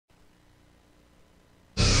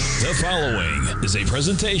The following is a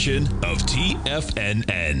presentation of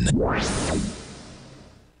TFNN.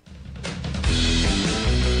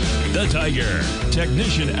 The Tiger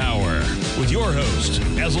Technician Hour with your host,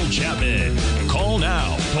 Basil Chapman. Call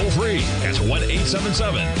now, toll free at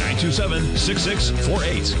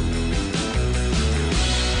 1-877-927-6648.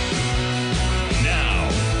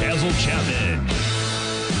 Now, Basil Chapman.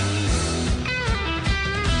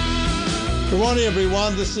 Good morning,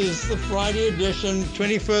 everyone. This is the Friday edition,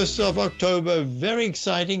 21st of October. Very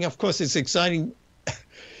exciting. Of course, it's exciting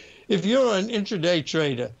if you're an intraday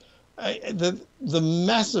trader. The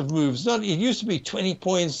massive moves. It used to be 20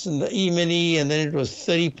 points in the E-mini, and then it was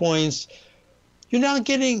 30 points. You're now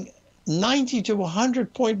getting 90 to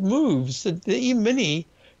 100 point moves. The E-mini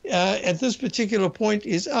at this particular point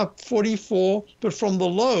is up 44, but from the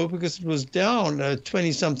low, because it was down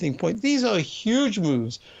 20-something point. These are huge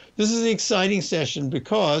moves. This is an exciting session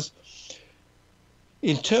because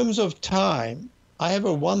in terms of time, I have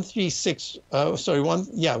a 136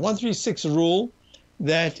 rule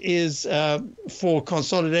that is for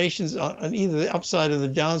consolidations on either the upside or the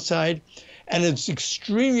downside. And it's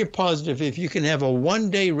extremely positive if you can have a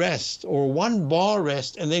one-day rest or one bar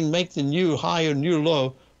rest and then make the new high or new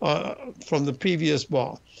low from the previous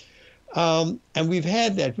bar. And we've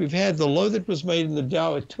had that. We've had the low that was made in the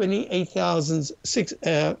Dow at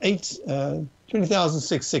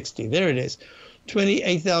 20,660. There it is,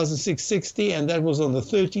 28,660, and that was on the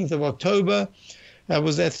 13th of October. That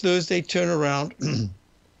was that Thursday turnaround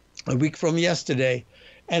a week from yesterday.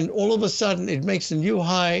 And all of a sudden, it makes a new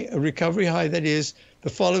high, a recovery high, that is, the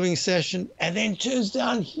following session, and then turns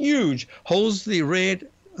down huge, holds the red,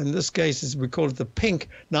 in this case, as we call it the pink,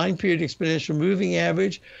 9-period exponential moving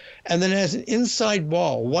average, and then has an inside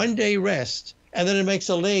bar, one-day rest, and then it makes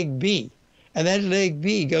a leg B. And that leg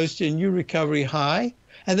B goes to a new recovery high,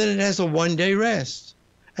 and then it has a one-day rest.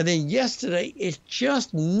 And then yesterday, it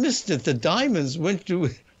just missed it. The diamonds went to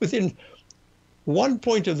within 1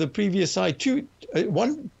 point of the previous high,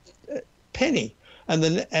 1 penny,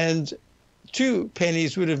 and 2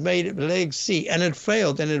 pennies would have made it leg C, and it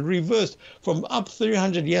failed, and it reversed from up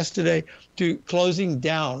 300 yesterday to closing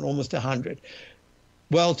down almost 100.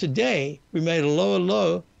 Well, today we made a lower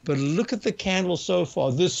low, but look at the candle so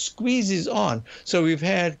far. This squeeze is on. So we've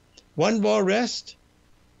had one bar rest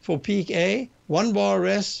for peak A, one bar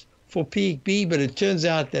rest for peak B, but it turns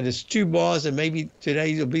out that it's 2 bars, and maybe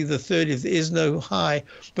today will be the third if there is no high.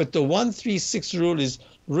 But the 136 rule is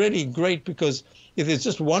really great because if there's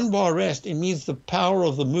just one bar rest, it means the power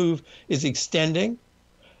of the move is extending.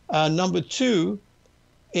 Number 2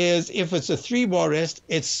 is if it's a 3-bar rest,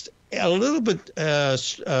 it's a little bit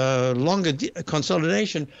longer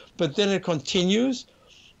consolidation, but then it continues.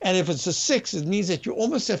 And if it's a 6, it means that you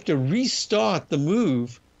almost have to restart the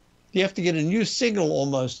move. You have to get a new signal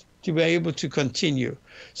almost to be able to continue.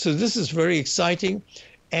 So this is very exciting.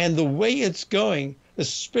 And the way it's going,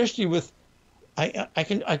 especially with,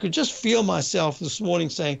 I could just feel myself this morning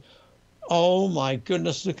saying, oh my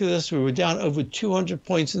goodness, look at this. We were down over 200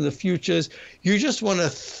 points in the futures. You just want to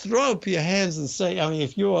throw up your hands and say, I mean,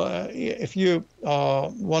 if you are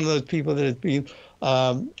one of those people that have been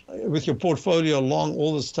with your portfolio long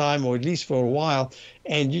all this time, or at least for a while,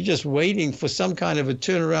 and you're just waiting for some kind of a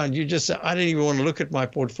turnaround, you just say, I don't even want to look at my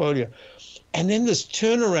portfolio. And then this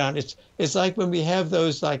turnaround, it's like when we have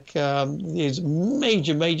those these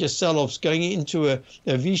major sell-offs going into a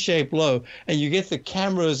V-shaped low, and you get the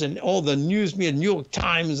cameras and all the news media, New York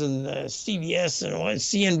Times and CBS and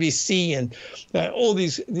CNBC and all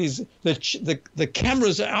the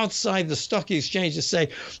cameras are outside the stock exchange to say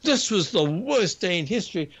this was the worst day in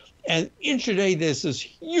history. And intraday, there's this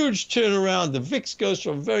huge turnaround. The VIX goes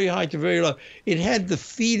from very high to very low. It had the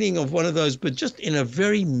feeling of one of those, but just in a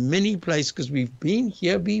very mini place because we've been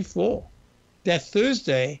here before. That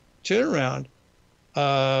Thursday turnaround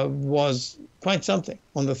was quite something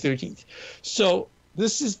on the 13th. So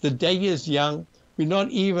this is the day is young. We're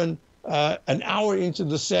not even an hour into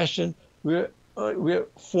the session. We're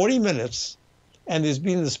 40 minutes, and there's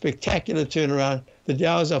been the spectacular turnaround. The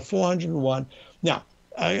Dows are 401. Now,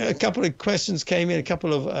 a couple of questions came in, a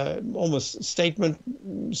couple of almost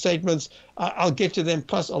statements. I'll get to them,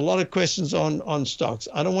 plus a lot of questions on stocks.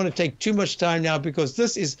 I don't want to take too much time now because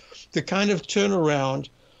this is the kind of turnaround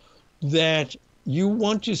that you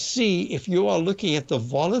want to see if you are looking at the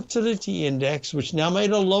volatility index, which now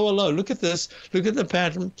made a lower low. Look at this. Look at the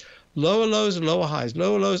pattern. Lower lows and lower highs.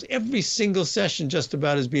 Lower lows. Every single session just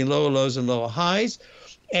about has been lower lows and lower highs.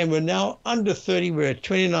 And we're now under 30. We're at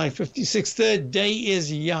 29.56. Third day is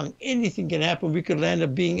young. Anything can happen. We could land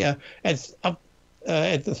up being up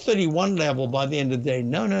at the 31 level by the end of the day.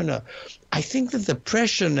 No. I think that the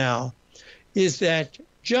pressure now is that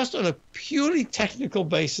just on a purely technical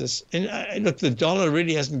basis, and look, the dollar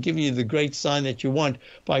really hasn't given you the great sign that you want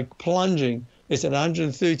by plunging. It's at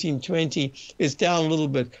 113.20. It's down a little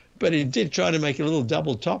bit, but it did try to make a little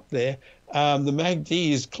double top there. The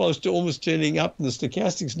MACD is close to almost turning up, and the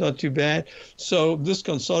stochastic's not too bad. So this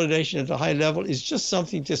consolidation at a high level is just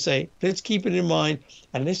something to say, let's keep it in mind,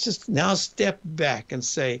 and let's just now step back and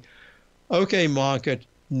say, okay, market,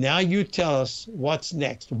 now you tell us what's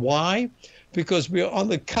next. Why? Because we're on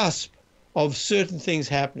the cusp of certain things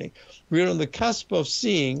happening. We're on the cusp of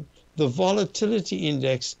seeing the volatility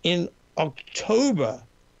index in October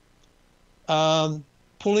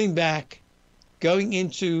pulling back, going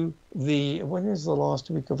into when is the last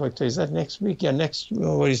week of October? Is that next week? Yeah,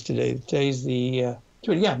 what is today? Today's the,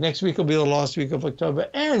 next week will be the last week of October.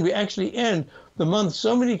 And we actually end the month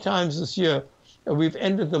so many times this year. We've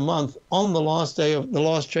ended the month on the last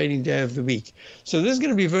trading day of the week. So this is going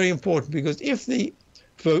to be very important, because if the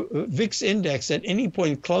VIX index at any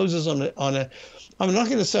point closes on a I'm not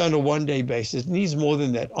going to say on a one-day basis, it needs more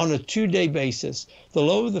than that, on a two-day basis, the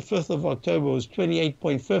low of the 5th of October was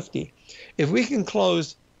 28.50. If we can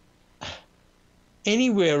close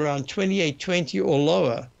anywhere around 28.20 or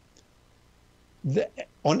lower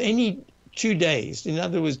on any 2 days, in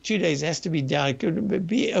other words, 2 days has to be down. It could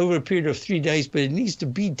be over a period of 3 days, but it needs to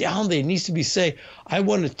be down there. It needs to be, say, I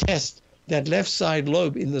want to test that left side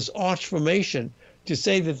lobe in this arch formation to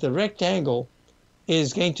say that the rectangle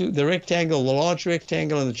is going to, the large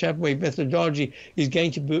rectangle in the Chapman wave methodology is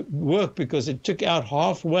going to work, because it took out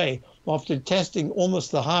halfway after testing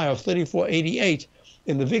almost the high of 34.88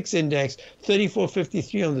 in the VIX index.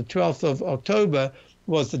 34.53 on the 12th of October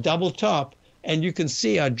was the double top. And you can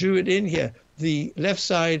see, I drew it in here, the left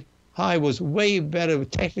side high was way better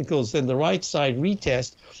with technicals than the right side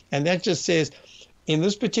retest. And that just says, in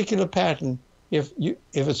this particular pattern, if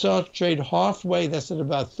it starts to trade halfway, that's at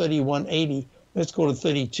about 31.80. Let's call it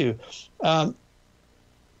 32.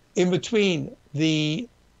 In between the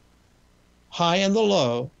high and the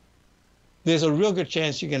low, there's a real good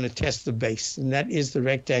chance you're going to test the base, and that is the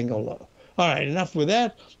rectangle low. All right, enough with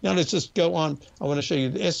that. Now let's just go on. I want to show you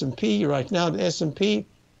the S&P right now. The S&P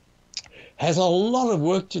has a lot of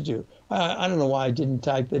work to do. I don't know why I didn't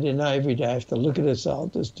type that in. Now every day I have to look at it, so I'll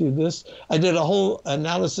just do this. I did a whole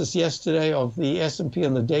analysis yesterday of the S&P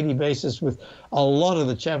on the daily basis with a lot of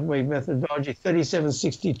the Chapman wave methodology,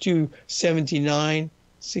 37.62.79,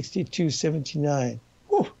 62.79.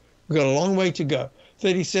 We've got a long way to go.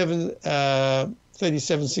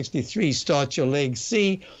 37.63 starts your leg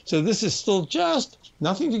C. So this is still just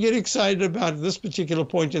nothing to get excited about at this particular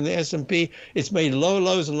point in the S&P. It's made lower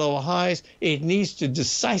lows and lower highs. It needs to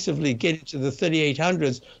decisively get into the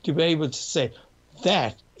 3800s to be able to say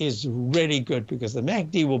that is really good, because the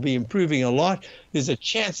MACD will be improving a lot. There's a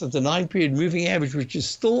chance that the 9-period moving average, which is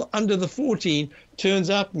still under the 14, turns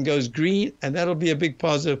up and goes green, and that'll be a big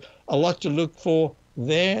positive. A lot to look for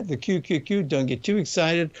there. The QQQ, don't get too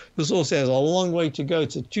excited. This also has a long way to go.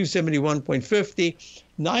 It's at 271.50.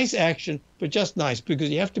 Nice action, but just nice, because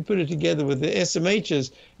you have to put it together with the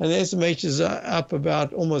SMHs, and the SMHs are up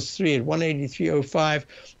about almost 3 at 183.05.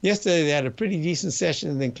 Yesterday they had a pretty decent session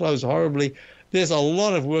and then closed horribly. There's a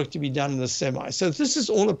lot of work to be done in the semi. So this is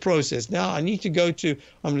all a process. Now I need to go to,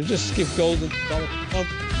 I'm going to just skip gold and dollar.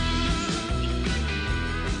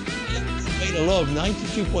 Made a low of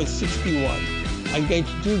 92.61. I'm going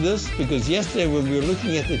to do this because yesterday when we were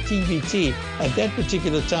looking at the TBT, at that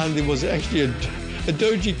particular time there was actually a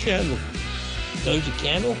doji candle. Doji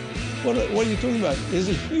candle? What are you talking about? There's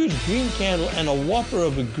a huge green candle and a whopper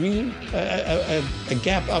of a green, a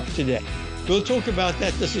gap up today. We'll talk about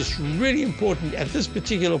that. This is really important at this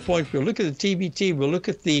particular point. We'll look at the TBT. We'll look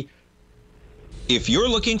at the... If you're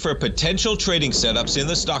looking for potential trading setups in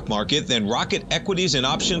the stock market, then Rocket Equities and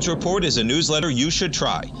Options Report is a newsletter you should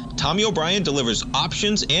try. Tommy O'Brien delivers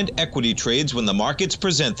options and equity trades when the markets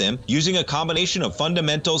present them, using a combination of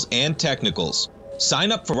fundamentals and technicals.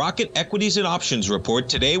 Sign up for Rocket Equities and Options Report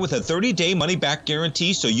today with a 30-day money-back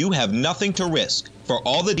guarantee, so you have nothing to risk. For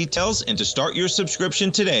all the details and to start your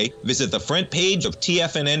subscription today, visit the front page of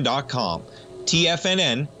TFNN.com.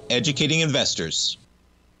 TFNN, educating investors.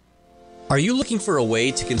 Are you looking for a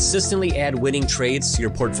way to consistently add winning trades to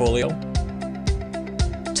your portfolio?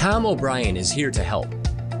 Tom O'Brien is here to help.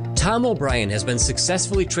 Tom O'Brien has been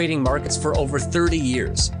successfully trading markets for over 30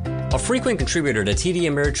 years. A frequent contributor to TD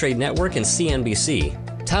Ameritrade Network and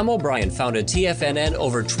CNBC, Tom O'Brien founded TFNN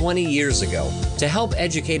over 20 years ago to help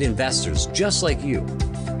educate investors just like you.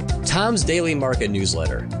 Tom's daily market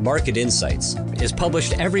newsletter, Market Insights, is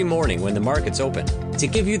published every morning when the market's open to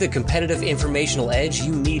give you the competitive informational edge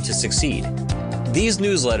you need to succeed. These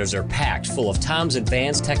newsletters are packed full of Tom's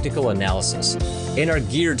advanced technical analysis and are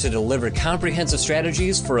geared to deliver comprehensive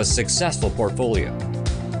strategies for a successful portfolio.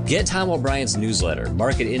 Get Tom O'Brien's newsletter,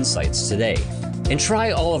 Market Insights, today and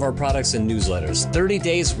try all of our products and newsletters 30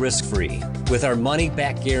 days risk-free with our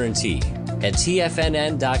money-back guarantee at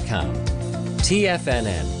TFNN.com.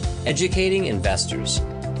 TFNN, educating investors.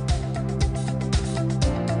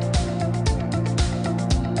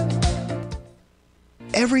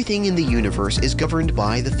 Everything in the universe is governed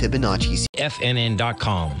by the Fibonacci.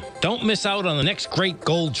 TFNN.com. Don't miss out on the next great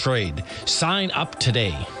gold trade. Sign up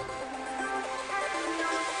today.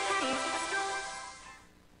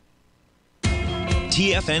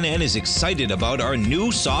 TFNN is excited about our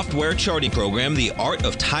new software charting program, The Art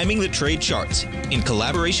of Timing the Trade Charts. In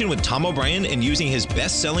collaboration with Tom O'Brien and using his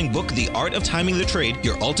best-selling book, The Art of Timing the Trade,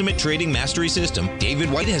 Your Ultimate Trading Mastery System, David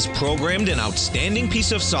White has programmed an outstanding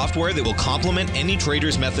piece of software that will complement any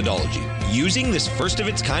trader's methodology. Using this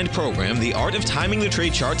first-of-its-kind program, The Art of Timing the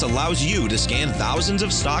Trade Charts allows you to scan thousands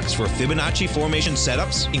of stocks for Fibonacci formation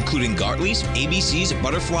setups, including Gartleys, ABCs,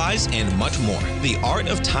 butterflies, and much more. The Art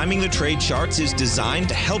of Timing the Trade Charts is designed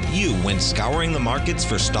to help you when scouring the markets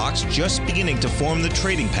for stocks just beginning to form the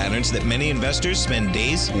trading patterns that many investors spend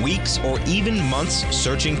days, weeks, or even months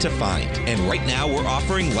searching to find. And right now, we're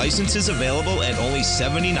offering licenses available at only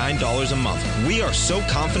 $79 a month. We are so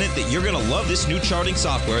confident that you're going to love this new charting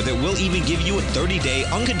software that will even give you a 30-day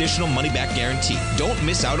unconditional money-back guarantee. Don't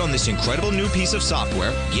miss out on this incredible new piece of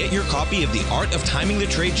software. Get your copy of The Art of Timing the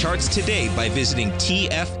Trade Charts today by visiting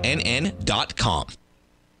TFNN.com.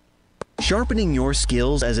 Sharpening your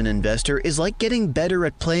skills as an investor is like getting better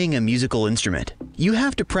at playing a musical instrument. You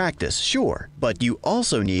have to practice, sure, but you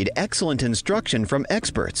also need excellent instruction from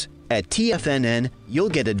experts. At TFNN, you'll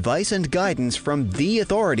get advice and guidance from the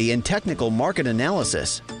authority in technical market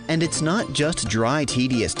analysis. And it's not just dry,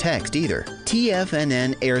 tedious text either.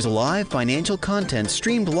 TFNN airs live financial content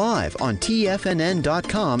streamed live on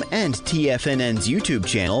TFNN.com and TFNN's YouTube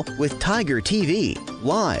channel with Tiger TV,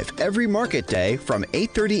 live every market day from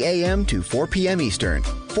 8:30 a.m. to 4 p.m. Eastern.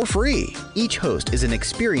 For free. Each host is an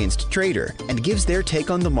experienced trader and gives their take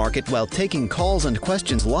on the market while taking calls and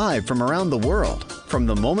questions live from around the world. From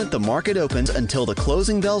the moment the market opens until the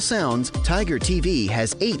closing bell sounds, Tiger TV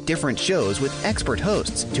has 8 different shows with expert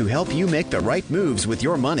hosts to help you make the right moves with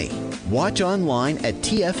your money. Watch online at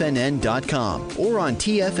TFNN.com or on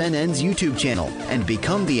TFNN's YouTube channel and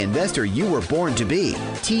become the investor you were born to be.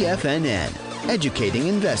 TFNN, educating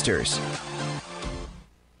investors.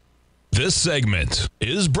 This segment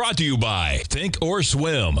is brought to you by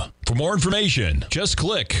Thinkorswim. For more information, just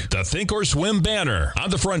click the Thinkorswim banner on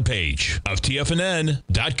the front page of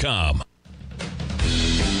TFNN.com.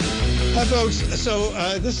 Hi, folks. So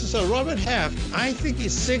this is Robert Half. I think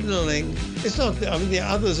he's signaling, it's not, I mean, there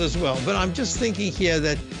are others as well, but I'm just thinking here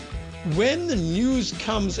that when the news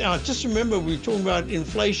comes out, just remember we were talking about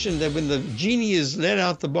inflation, that when the genie is let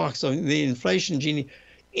out the box, or the inflation genie,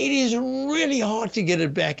 it is really hard to get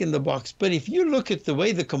it back in the box. But if you look at the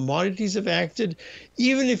way the commodities have acted,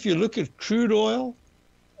 even if you look at crude oil,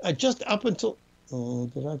 just up until,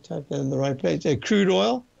 did I type that in the right place? Crude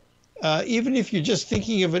oil, even if you're just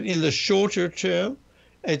thinking of it in the shorter term,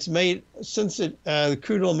 it's made, since the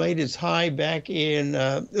crude oil made its high back in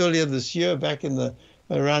earlier this year, back in the,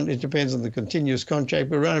 around, it depends on the continuous contract,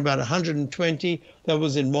 but around about 120, that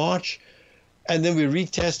was in March. And then we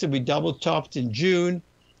retested, we double topped in June.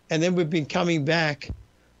 And then we've been coming back.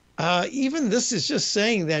 Even this is just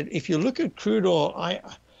saying that if you look at crude oil,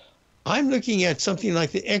 I'm looking at something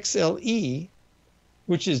like the XLE,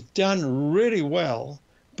 which is done really well.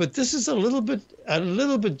 But this is a little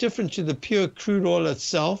bit different to the pure crude oil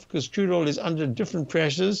itself, because crude oil is under different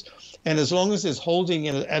pressures. And as long as it's holding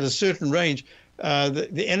at a certain range,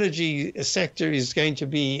 the energy sector is going to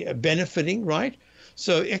be benefiting, right?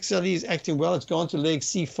 So XLE is acting well. It's gone to leg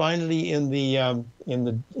C finally in the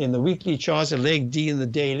weekly charts, and leg D in the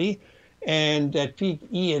daily, and at peak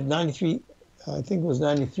E at 93, I think it was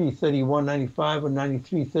 93.31, 95 or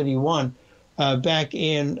 93.31 back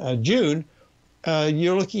in June.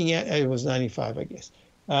 You're looking at, it was 95, I guess.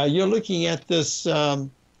 You're looking at this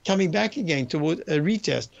coming back again toward a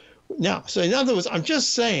retest. Now, so in other words, I'm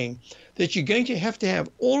just saying that you're going to have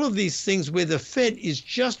all of these things where the Fed is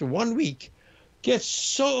just 1 week gets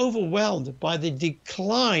so overwhelmed by the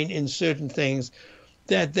decline in certain things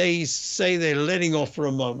that they say they're letting off for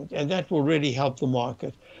a moment, and that will really help the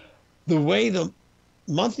market. The way the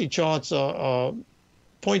monthly charts are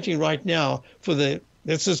pointing right now for the,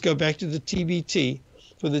 let's just go back to the TBT,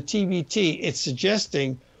 for the TBT, it's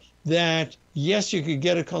suggesting that, yes, you could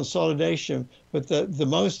get a consolidation, but the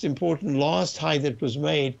most important last high that was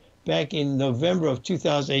made back in November of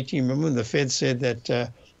 2018, remember when the Fed said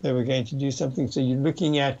that they were going to do something? So you're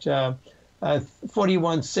looking at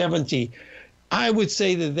 4170. I would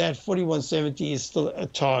say that 4170 is still a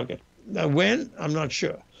target. Now, when? I'm not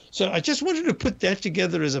sure. So I just wanted to put that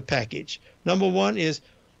together as a package. Number one is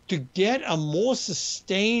to get a more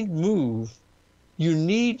sustained move, you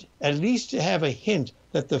need at least to have a hint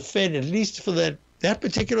that the Fed, at least for that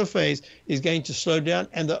particular phase, is going to slow down.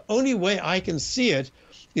 And the only way I can see it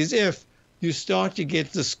is if you start to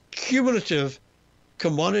get this cumulative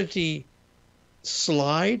commodity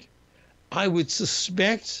slide. I would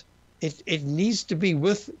suspect it needs to be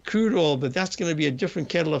with crude oil, but that's going to be a different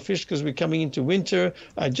kettle of fish because we're coming into winter.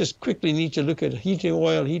 I just quickly need to look at heating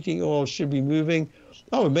oil. Heating oil should be moving.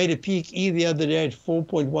 Oh, it made a peak E the other day at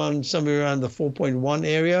 4.1, somewhere around the 4.1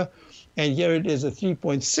 area. And here it is at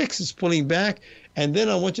 3.6. It's pulling back. And then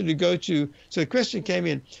I wanted to go to, so the question came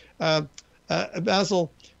in,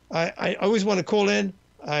 Basil, I always want to call in.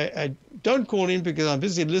 I don't call in because I'm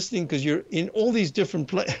busy listening because you're in all these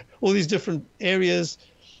different areas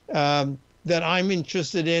that I'm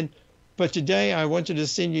interested in. But today I wanted to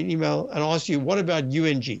send you an email and ask you, what about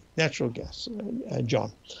UNG, natural gas,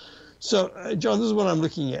 John? So, John, this is what I'm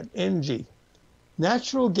looking at, NG.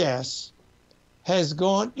 Natural gas has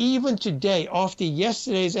gone, even today, after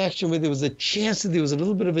yesterday's action where there was a chance that there was a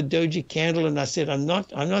little bit of a doji candle, and I said, I'm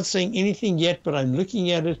not saying anything yet, but I'm looking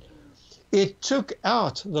at it. It took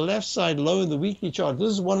out the left side low in the weekly chart. This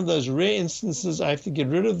is one of those rare instances I have to get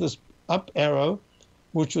rid of this up arrow,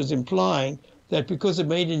 which was implying that because it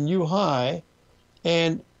made a new high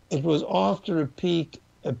and it was after a peak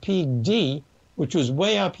D, which was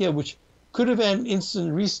way up here, which could have had an instant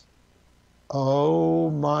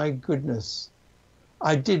Oh my goodness.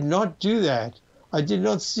 I did not do that. I did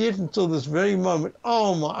not see it until this very moment.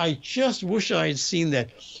 Oh my, I just wish I had seen that.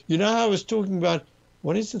 You know how I was talking about,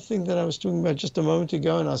 what is the thing that I was talking about just a moment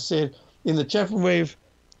ago? And I said in the Chapman wave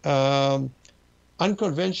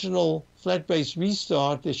unconventional flat base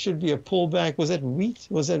restart, there should be a pullback. Was that wheat?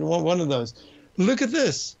 Was that one of those? Look at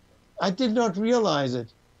this. I did not realize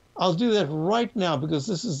it. I'll do that right now because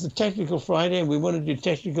this is the Technical Friday and we want to do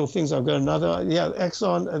technical things. I've got another,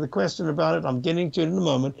 Exxon, the question about it. I'm getting to it in a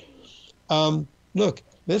moment. Look,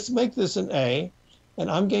 let's make this an A,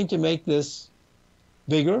 and I'm going to make this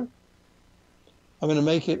bigger. I'm going to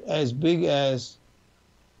make it as big as,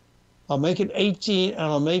 I'll make it 18 and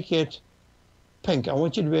I'll make it pink. I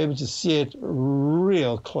want you to be able to see it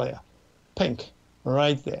real clear. Pink,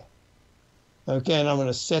 right there. Okay, and I'm going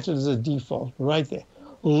to set it as a default right there.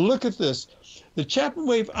 Look at this. The Chapman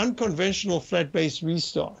wave unconventional flat base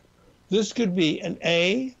restart. This could be an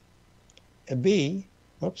A, a B,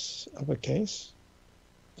 whoops, uppercase.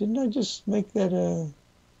 Didn't I just make that a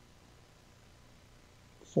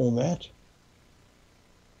format?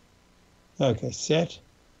 Okay, set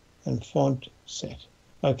and font set.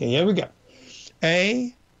 Okay, here we go.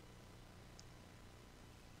 A,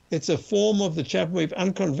 it's a form of the Chapman wave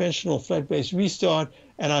unconventional flat base restart,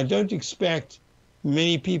 and I don't expect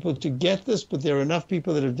many people to get this, but there are enough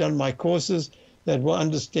people that have done my courses that will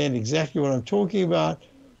understand exactly what I'm talking about.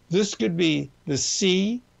 This could be the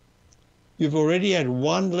C. You've already had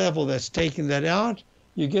one level that's taken that out.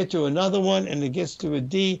 You get to another one and it gets to a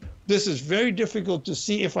D. This is very difficult to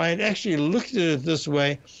see. If I had actually looked at it this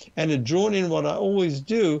way and had drawn in what I always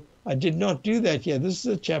do, I did not do that here. This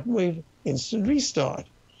is a Chapman wave instant restart.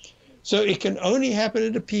 So it can only happen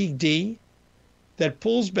at a peak D that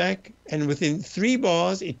pulls back, and within 3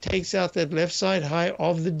 bars, it takes out that left side high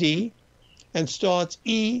of the D and starts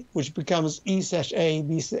E, which becomes E/A,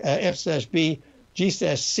 F/B,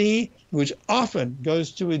 G/C, which often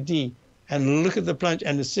goes to a D. And look at the plunge,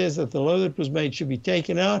 and it says that the low that was made should be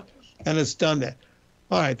taken out, and it's done that.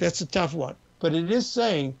 All right, that's a tough one. But it is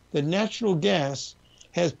saying that natural gas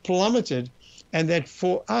has plummeted, and that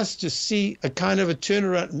for us to see a kind of a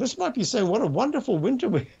turnaround, this might be saying what a wonderful winter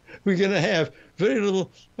we're going to have. Very little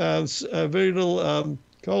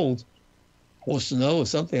cold or snow or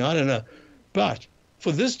something, I don't know. But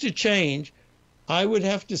for this to change, I would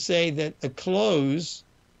have to say that a close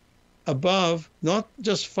above not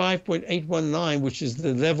just 5.819, which is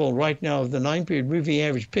the level right now of the 9-period moving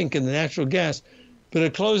average pink in the natural gas, but a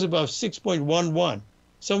close above 6.11,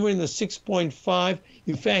 somewhere in the 6.5.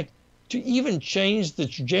 In fact, to even change the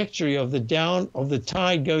trajectory of the down of the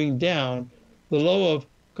tide going down, the low of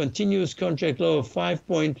continuous contract low of 5.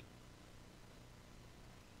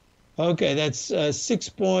 Okay, that's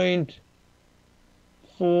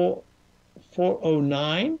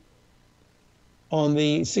 6.409. on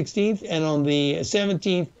the 16th, and on the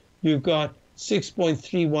 17th, you've got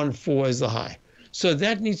 6.314 as the high. So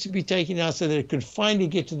that needs to be taken out so that it could finally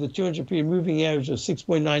get to the 200-period moving average of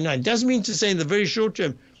 6.99. Doesn't mean to say in the very short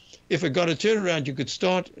term, if it got a turnaround, you could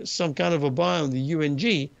start some kind of a buy on the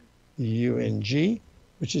UNG,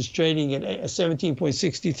 which is trading at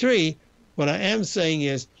 17.63. What I am saying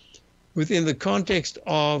is, within the context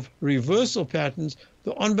of reversal patterns,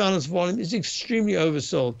 the on-balance volume is extremely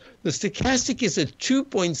oversold. The stochastic is at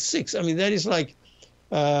 2.6. I mean, that is like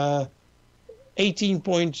 18.4,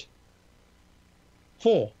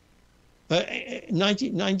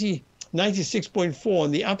 96.4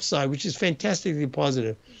 on the upside, which is fantastically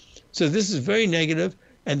positive. So this is very negative,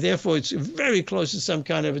 and therefore it's very close to some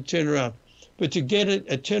kind of a turnaround. But to get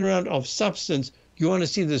a turnaround of substance, you want to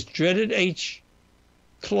see this dreaded H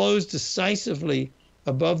close decisively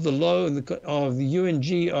above the low of the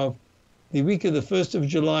UNG of the week of the 1st of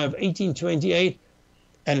July of 1828,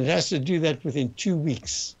 and it has to do that within 2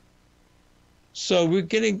 weeks. So we're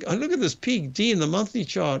getting, look at this peak D in the monthly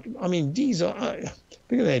chart. I mean, D's are, look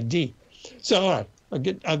at that D. So, all right,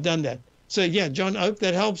 I've done that. So, yeah, John, I hope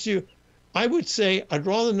that helps you. I would say I'd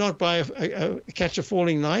rather not catch a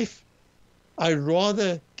falling knife. I'd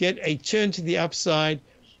rather get a turn to the upside,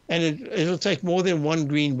 and it'll take more than one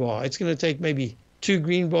green bar. It's going to take maybe 2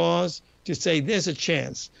 green bars to say there's a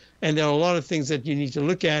chance. And there are a lot of things that you need to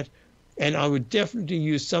look at, and I would definitely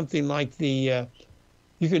use something like the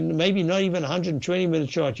you could maybe not even 120-minute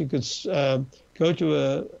chart. You could go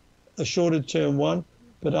to a shorter term one,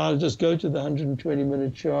 but I'll just go to the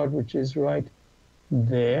 120-minute chart, which is right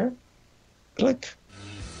there. Click,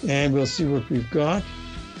 and we'll see what we've got.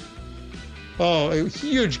 Oh, a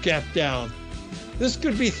huge gap down. This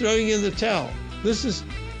could be throwing in the towel. This is,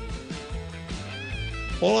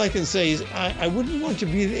 all I can say is I wouldn't want to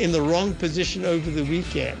be in the wrong position over the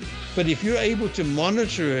weekend. But if you're able to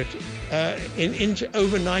monitor it in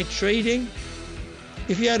overnight trading,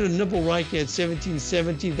 if you had a nibble right here at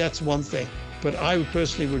 1770, that's one thing. But I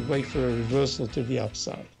personally would wait for a reversal to the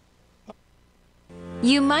upside.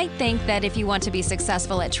 You might think that if you want to be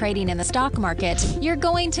successful at trading in the stock market, you're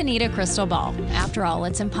going to need a crystal ball. After all,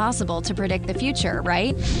 it's impossible to predict the future,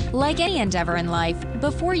 right? Like any endeavor in life,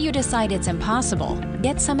 before you decide it's impossible,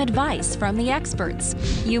 get some advice from the experts.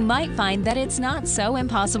 You might find that it's not so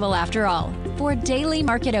impossible after all. For daily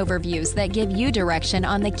market overviews that give you direction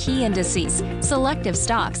on the key indices, selective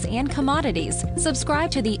stocks, and commodities, subscribe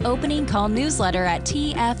to the Opening Call newsletter at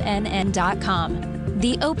TFNN.com.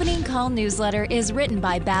 The Opening Call newsletter is written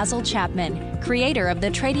by Basil Chapman, creator of the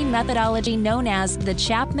trading methodology known as the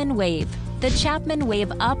Chapman Wave. The Chapman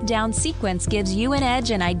Wave up-down sequence gives you an edge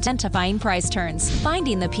in identifying price turns,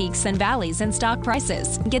 finding the peaks and valleys in stock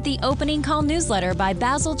prices. Get the Opening Call newsletter by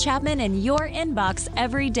Basil Chapman in your inbox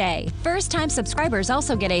every day. First-time subscribers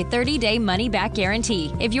also get a 30-day money-back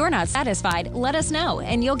guarantee. If you're not satisfied, let us know,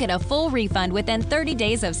 and you'll get a full refund within 30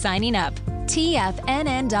 days of signing up.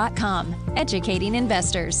 TFNN.com, educating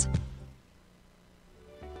investors.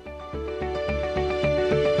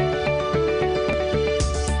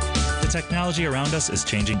 The technology around us is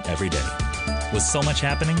changing every day. With so much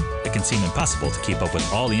happening, it can seem impossible to keep up with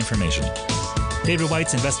all the information. David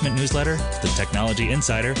White's investment newsletter, The Technology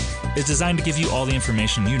Insider, is designed to give you all the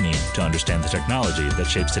information you need to understand the technology that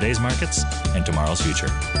shapes today's markets and tomorrow's future.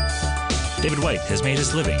 David White has made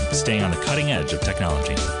his living staying on the cutting edge of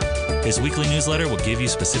technology. His weekly newsletter will give you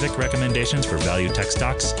specific recommendations for value tech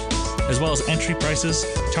stocks, as well as entry prices,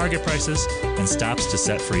 target prices, and stops to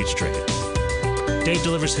set for each trade. Dave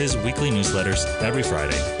delivers his weekly newsletters every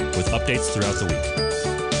Friday with updates throughout the week.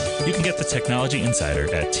 You can get the Technology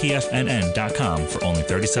Insider at TFNN.com for only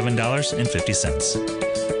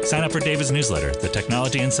 $37.50. Sign up for David's newsletter, The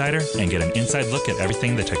Technology Insider, and get an inside look at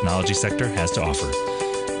everything the technology sector has to offer.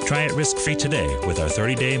 Try it risk-free today with our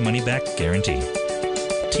 30-day money-back guarantee.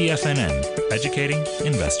 TFNN, educating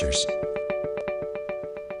investors.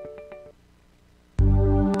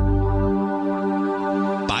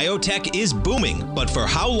 Biotech is booming, but for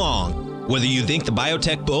how long? Whether you think the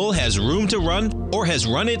biotech bull has room to run or has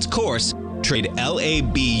run its course, trade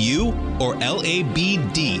LABU or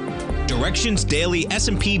LABD. Direction's daily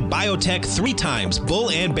S&P Biotech 3 times bull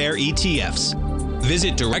and bear ETFs.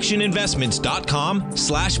 Visit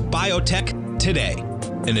directioninvestments.com/biotech today.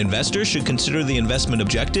 An investor should consider the investment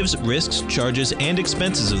objectives, risks, charges, and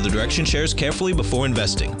expenses of the Direction shares carefully before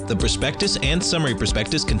investing. The prospectus and summary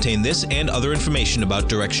prospectus contain this and other information about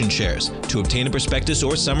Direction shares. To obtain a prospectus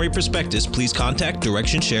or summary prospectus, please contact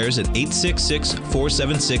Direction shares at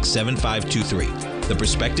 866-476-7523. The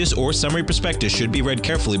prospectus or summary prospectus should be read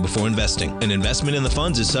carefully before investing. An investment in the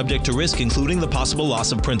funds is subject to risk, including the possible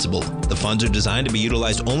loss of principal. The funds are designed to be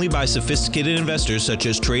utilized only by sophisticated investors such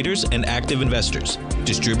as traders and active investors.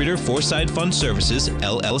 Distributor Foreside Fund Services,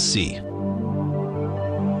 LLC.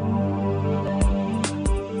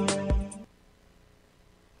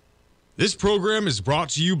 This program is brought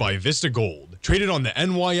to you by Vista Gold, traded on the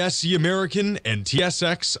NYSE American and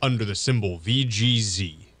TSX under the symbol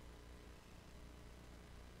VGZ.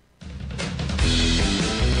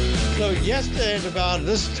 So yesterday at about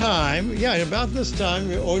this time,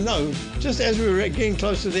 or no, just as we were getting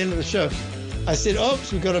close to the end of the show, I said,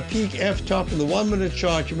 oops, we got a peak F top in the 1 minute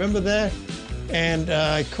chart. You remember that? And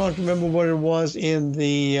I can't remember what it was in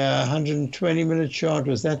the 120 minute chart.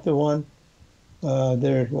 Was that the one?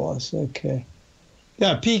 There it was. Okay.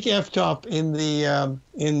 Yeah, peak F top in the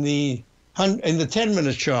 10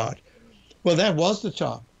 minute chart. Well, that was the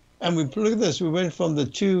top. And we look at this. We went from the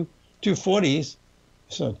 240s,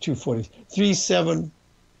 so 240s,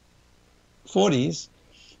 3740s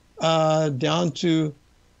down to,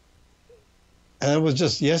 and it was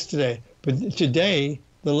just yesterday. But today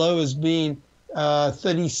the low has been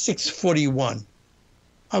 3641.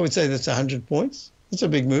 I would say that's 100 points. It's a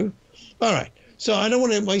big move. All right. So I don't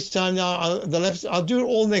want to waste time now. I'll do it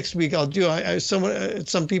all next week.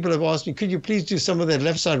 Some people have asked me, could you please do some of that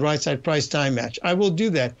left side, right side price time match? I will do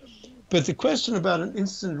that. But the question about an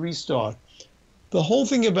instant restart, the whole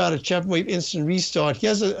thing about a Chapman Wave instant restart,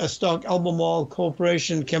 here's a stock, Albemarle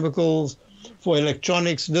Corporation, chemicals for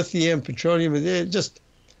electronics, lithium, petroleum. This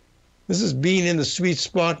has been in the sweet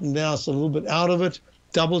spot, and now it's a little bit out of it.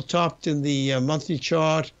 Double topped in the monthly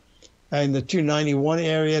chart. In the 291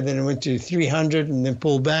 area, then it went to 300 and then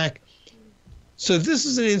pulled back. So this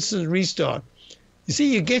is an instant restart. You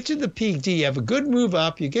see, you get to the peak D, you have a good move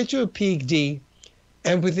up, you get to a peak D,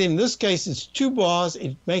 and within this case, it's 2 bars,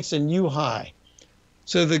 it makes a new high.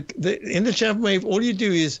 So in the Chapman Wave, all you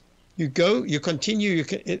do is you continue,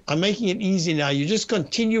 I'm making it easy now, you just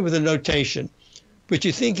continue with the notation, but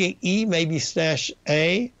you're thinking E maybe slash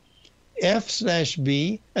A,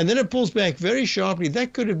 F/B, and then it pulls back very sharply.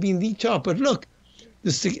 That could have been the top. But look,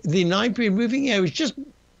 the 9-period moving average just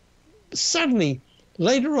suddenly,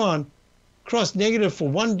 later on, crossed negative for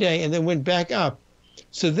 1 day and then went back up.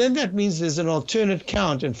 So then that means there's an alternate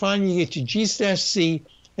count. And finally, you get to G/C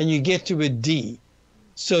and you get to a D.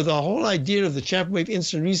 So the whole idea of the Chapman Wave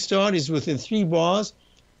instant restart is within 3 bars,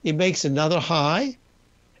 it makes another high.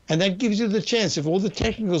 And that gives you the chance, if all the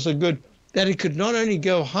technicals are good, that it could not only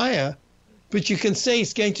go higher, but you can say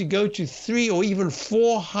it's going to go to 3 or even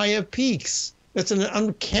 4 higher peaks. That's an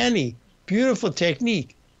uncanny, beautiful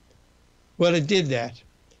technique. Well, it did that.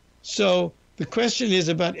 So the question is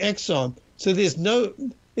about Exxon. So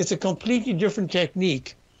it's a completely different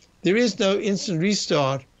technique. There is no instant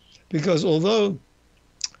restart because although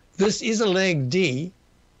this is a leg D,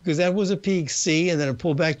 because that was a peak C and then it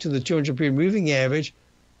pulled back to the 200-period moving average,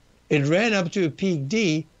 it ran up to a peak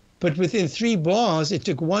D, but within 3 bars, it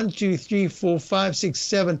took 1, 2, 3, 4, 5, 6,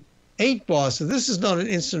 7, 8 bars. So this is not an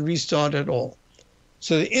instant restart at all.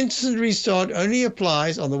 So the instant restart only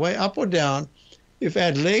applies on the way up or down if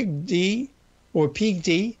at leg D or peak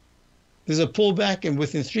D, there's a pullback and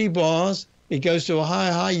within 3 bars, it goes to a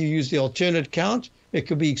higher high. You use the alternate count. It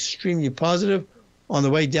could be extremely positive. On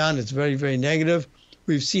the way down, it's very, very negative.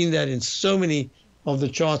 We've seen that in so many of the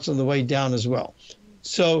charts on the way down as well.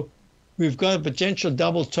 So we've got a potential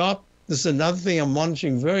double top. This is another thing I'm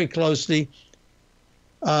monitoring very closely.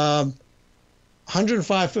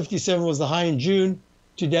 105.57 was the high in June.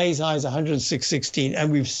 Today's high is 106.16.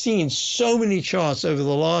 And we've seen so many charts over the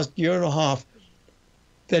last year and a half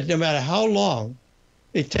that no matter how long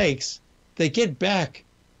it takes, they get back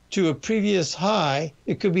to a previous high.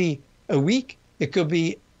 It could be a week. It could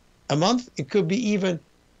be a month. It could be even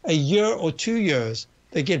a year or 2 years.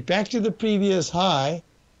 They get back to the previous high.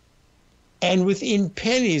 And within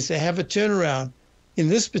pennies, they have a turnaround. In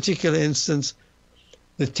this particular instance,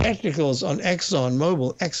 the technicals on Exxon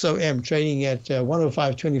Mobil, XOM, trading at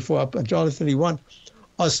 105.24 up $1.31,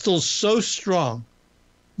 are still so strong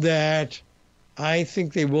that I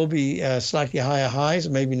think they will be slightly higher highs,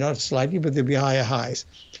 maybe not slightly, but there'll be higher highs.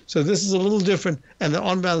 So this is a little different, and the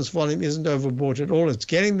on-balance volume isn't overbought at all. It's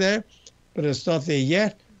getting there, but it's not there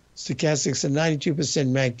yet. Stochastics at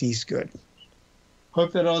 92%, MACD is good.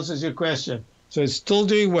 Hope that answers your question. So it's still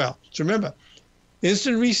doing well. So remember,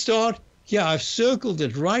 instant restart, yeah, I've circled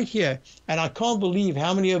it right here, and I can't believe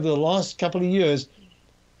how many over the last couple of years,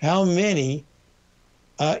 how many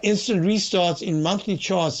instant restarts in monthly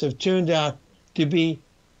charts have turned out to be.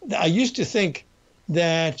 I used to think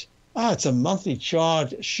that, it's a monthly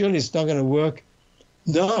chart, surely it's not going to work.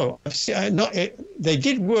 No, they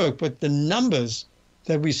did work, but the numbers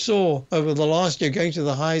that we saw over the last year going to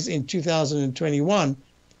the highs in 2021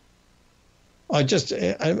 are just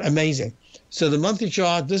amazing. So the monthly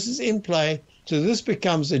chart, this is in play. So this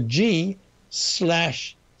becomes a G/C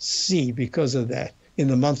because of that in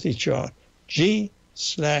the monthly chart.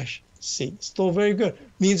 G/C. Still very good.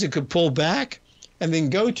 Means it could pull back and then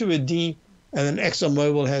go to a D, and then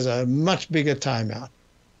ExxonMobil has a much bigger timeout.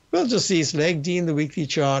 We'll just see its leg D in the weekly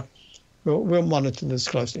chart. We'll monitor this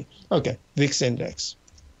closely. Okay, VIX index.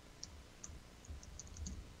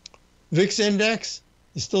 VIX index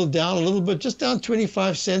is still down a little bit, just down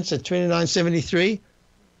 25 cents at 29.73.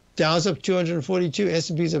 Dow's up 242,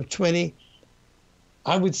 S&P's up 20.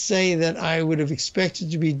 I would say that I would have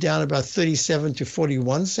expected to be down about 37 to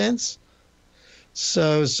 41 cents.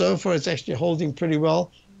 So far it's actually holding pretty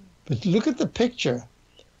well. But look at the picture.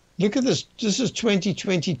 Look at this. This is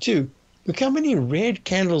 2022. Look how many red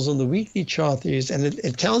candles on the weekly chart there is. And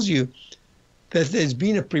it tells you that there's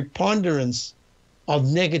been a preponderance of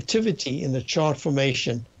negativity in the chart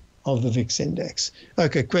formation of the VIX index.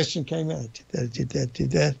 Okay, question came out. I did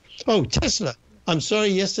that. Oh, Tesla. I'm sorry,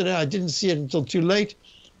 yesterday I didn't see it until too late.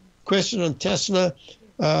 Question on Tesla.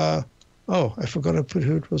 I forgot to put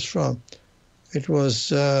who it was from. It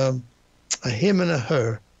was a him and a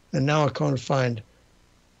her. And now I can't find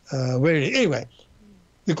where it is. Anyway,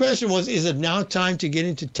 the question was, is it now time to get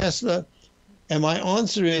into Tesla? And my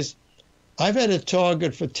answer is, I've had a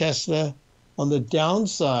target for Tesla on the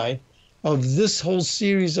downside of this whole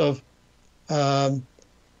series of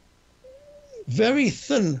very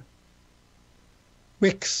thin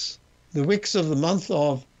wicks, the wicks of the month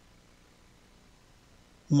of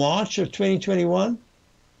March of 2021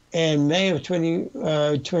 and May of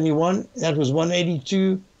 2021. That was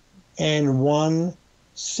 182 and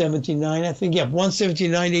 179, I think. Yeah,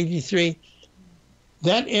 179.83.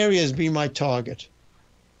 That area has been my target.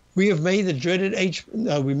 We have made the dreaded H.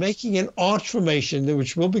 We're making an arch formation,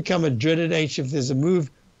 which will become a dreaded H if there's a move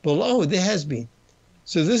below. There has been.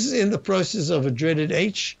 So this is in the process of a dreaded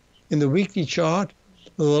H in the weekly chart.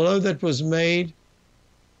 The low that was made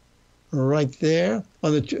right there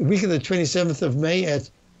on the week of the 27th of May at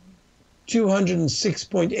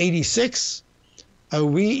 206.86.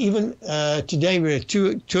 We even today we're at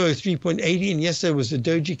 203.80, and yesterday was the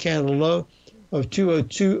doji candle low of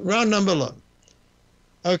 202, round number low.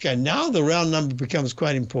 Okay, now the round number becomes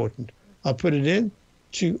quite important. I'll put it in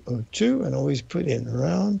 202 and always put in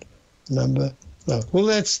round number low. Will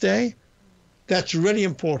that stay? That's really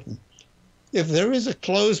important. If there is a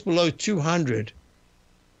close below 200,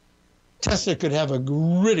 Tesla could have a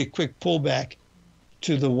really quick pullback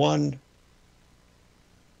to the one,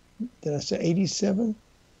 did I say 87?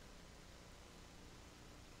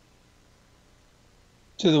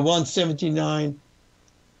 To the 179,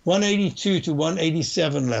 182 to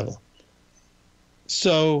 187 level.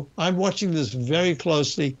 So I'm watching this very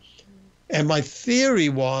closely. And my theory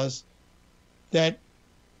was that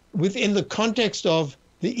within the context of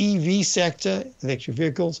the EV sector, electric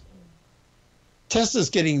vehicles,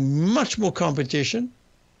 Tesla's getting much more competition.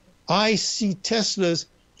 I see Teslas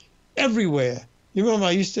everywhere. You remember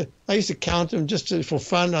I used to count them just for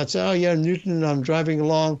fun. I'd say, oh yeah, Newton, I'm driving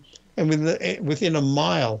along, and within a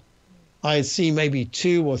mile, I'd see maybe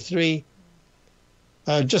 2 or 3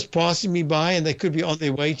 just passing me by, and they could be on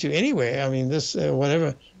their way to anywhere. I mean, this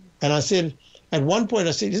whatever. And I said, at one point,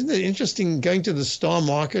 I said, isn't it interesting going to the Star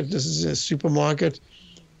Market? This is a supermarket,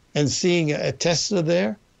 and seeing a Tesla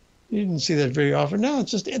there. You didn't see that very often. No,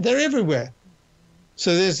 it's just they're everywhere.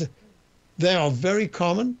 So they are very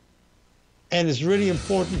common, and it's really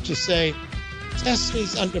important to say Tesla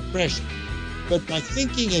is under pressure. But my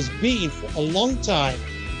thinking has been for a long time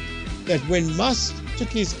that when Musk took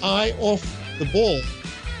his eye off the ball,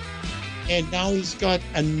 and now he's got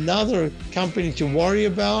another company to worry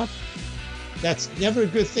about, that's never a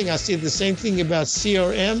good thing. I see the same thing about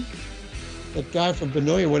CRM, that guy from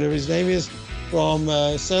Benoit, whatever his name is, from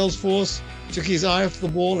Salesforce, took his eye off the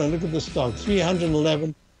ball, and look at the stock,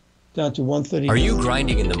 311 down to 130. Are you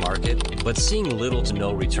grinding in the market, but seeing little to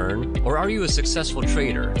no return? Or are you a successful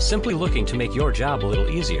trader, simply looking to make your job a little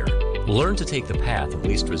easier? Learn to take the path of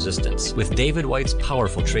least resistance with David White's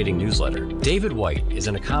powerful trading newsletter. David White is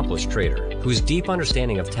an accomplished trader whose deep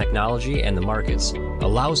understanding of technology and the markets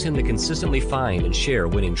allows him to consistently find and share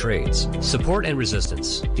winning trades. Support and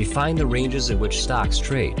resistance define the ranges in which stocks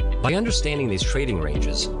trade. By understanding these trading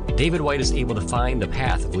ranges, David White is able to find the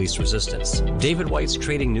path of least resistance. David White's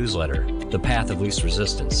trading newsletter, The Path of Least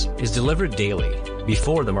Resistance, is delivered daily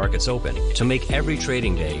before the markets open to make every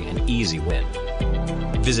trading day an easy win.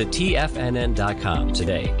 Visit TFNN.com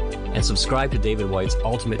today and subscribe to David White's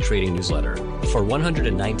Ultimate Trading Newsletter for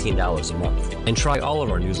 $119 a month. And try all of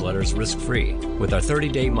our newsletters risk-free with our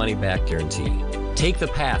 30-day money-back guarantee. Take the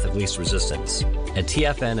path of least resistance at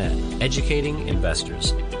TFNN, educating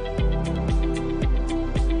investors.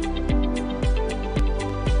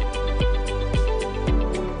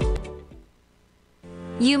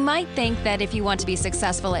 You might think that if you want to be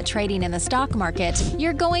successful at trading in the stock market,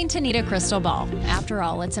 you're going to need a crystal ball. After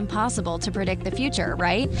all, it's impossible to predict the future,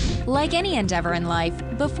 right? Like any endeavor in life,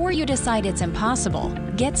 before you decide it's impossible,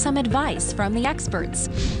 get some advice from the experts.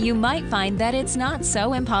 You might find that it's not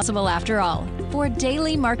so impossible after all. For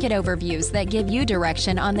daily market overviews that give you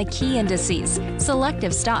direction on the key indices,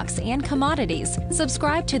 selective stocks, and commodities,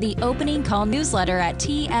 subscribe to the Opening Call newsletter at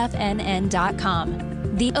TFNN.com.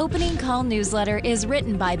 The Opening Call newsletter is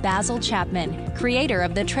written by Basil Chapman, creator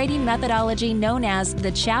of the trading methodology known as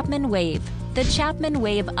the Chapman Wave. The Chapman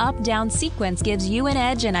Wave up-down sequence gives you an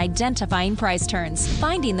edge in identifying price turns,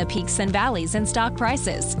 finding the peaks and valleys in stock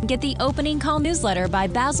prices. Get the Opening Call newsletter by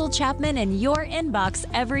Basil Chapman in your inbox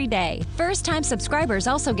every day. First-time subscribers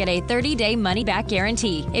also get a 30-day money-back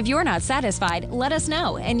guarantee. If you're not satisfied, let us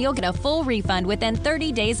know, and you'll get a full refund within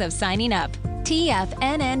 30 days of signing up.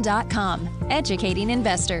 TFNN.com, educating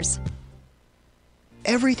investors.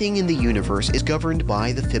 Everything in the universe is governed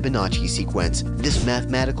by the Fibonacci sequence. This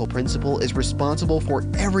mathematical principle is responsible for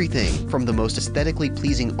everything from the most aesthetically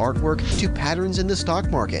pleasing artwork to patterns in the stock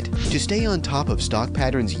market. To stay on top of stock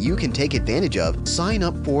patterns you can take advantage of, sign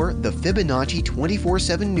up for the Fibonacci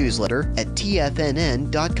 24/7 newsletter at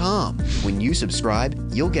TFNN.com. When you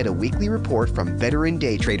subscribe, you'll get a weekly report from veteran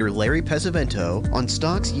day trader Larry Pesavento on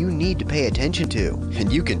stocks you need to pay attention to.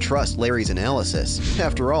 And you can trust Larry's analysis.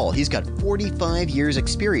 After all, he's got 45 years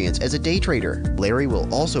experience as a day trader. Larry will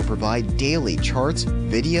also provide daily charts,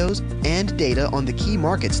 videos, and data on the key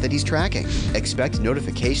markets that he's tracking. Expect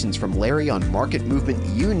notifications from Larry on market movement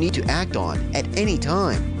you need to act on at any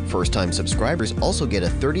time. First-time subscribers also get a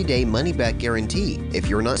 30-day money-back guarantee. If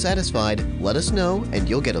you're not satisfied, let us know and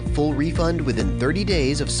you'll get a full refund within 30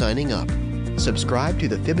 days of signing up. Subscribe to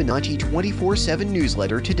the Fibonacci 24/7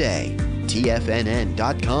 newsletter today.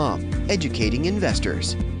 TFNN.com, educating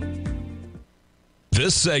investors.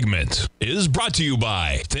 This segment is brought to you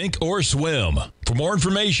by Thinkorswim. For more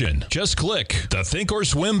information, just click the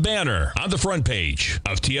Thinkorswim banner on the front page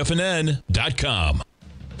of TFNN.com.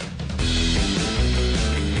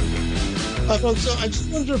 Folks, so I just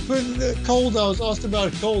wanted to put the cold. I was asked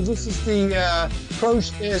about cold. This is the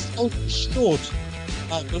ProShares Ultra Short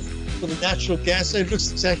for the natural gas. So it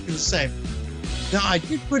looks exactly the same. Now, I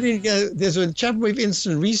did put in, there's a Chapman Wave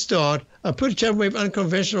Instant Restart. I put a Chapman Wave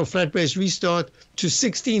Unconventional Flat Base Restart to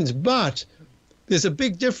 16s, but there's a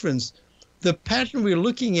big difference. The pattern we're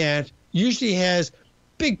looking at usually has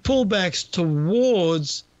big pullbacks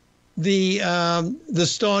towards the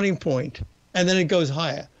starting point, and then it goes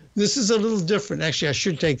higher. This is a little different. Actually, I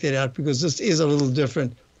should take that out because this is a little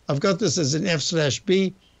different. I've got this as an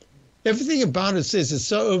F/B. Everything about it says it's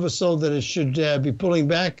so oversold that it should be pulling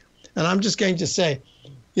back. And I'm just going to say,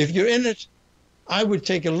 if you're in it, I would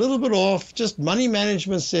take a little bit off. Just money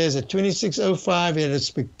management says at 26.05, it had a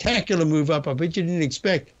spectacular move up. I bet you didn't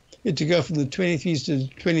expect it to go from the 23s to the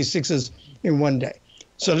 26s in one day.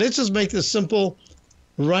 So let's just make this simple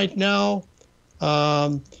right now.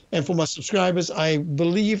 And for my subscribers, I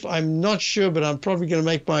believe, I'm not sure, but I'm probably going to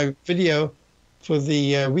make my video for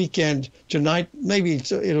the weekend tonight. Maybe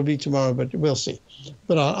it'll be tomorrow, but we'll see.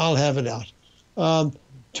 But I'll have it out.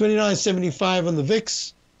 29.75 on the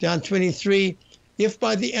VIX, down 23. If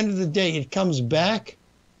by the end of the day it comes back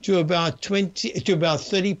to about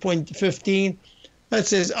 30.15, that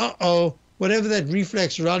says, whatever that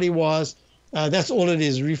reflex rally was, that's all it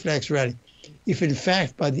is, reflex rally. If in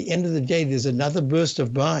fact by the end of the day there's another burst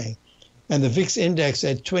of buying, and the VIX index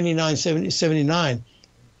at 29.79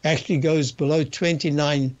 actually goes below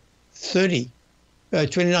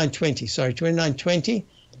 29.20,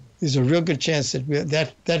 there's a real good chance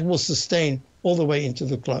that that will sustain all the way into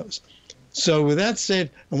the close. So with that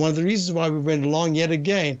said, and one of the reasons why we went along yet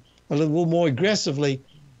again a little more aggressively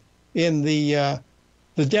in the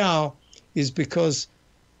Dow is because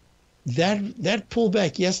that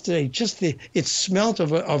pullback yesterday, it smelt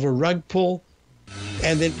of a rug pull,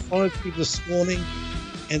 and then followed through this morning,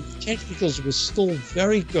 and the technicals were still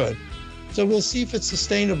very good. So we'll see if it's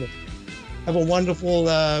sustainable. Have a wonderful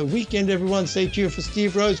weekend, everyone. Stay tuned for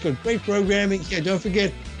Steve Rhodes. Got great programming here. Don't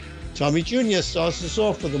forget, Tommy Jr. starts us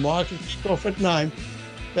off with the market kickoff at 9.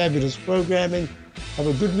 Fabulous programming. Have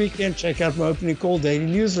a good weekend. Check out my Opening Call daily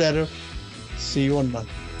newsletter. See you on Monday.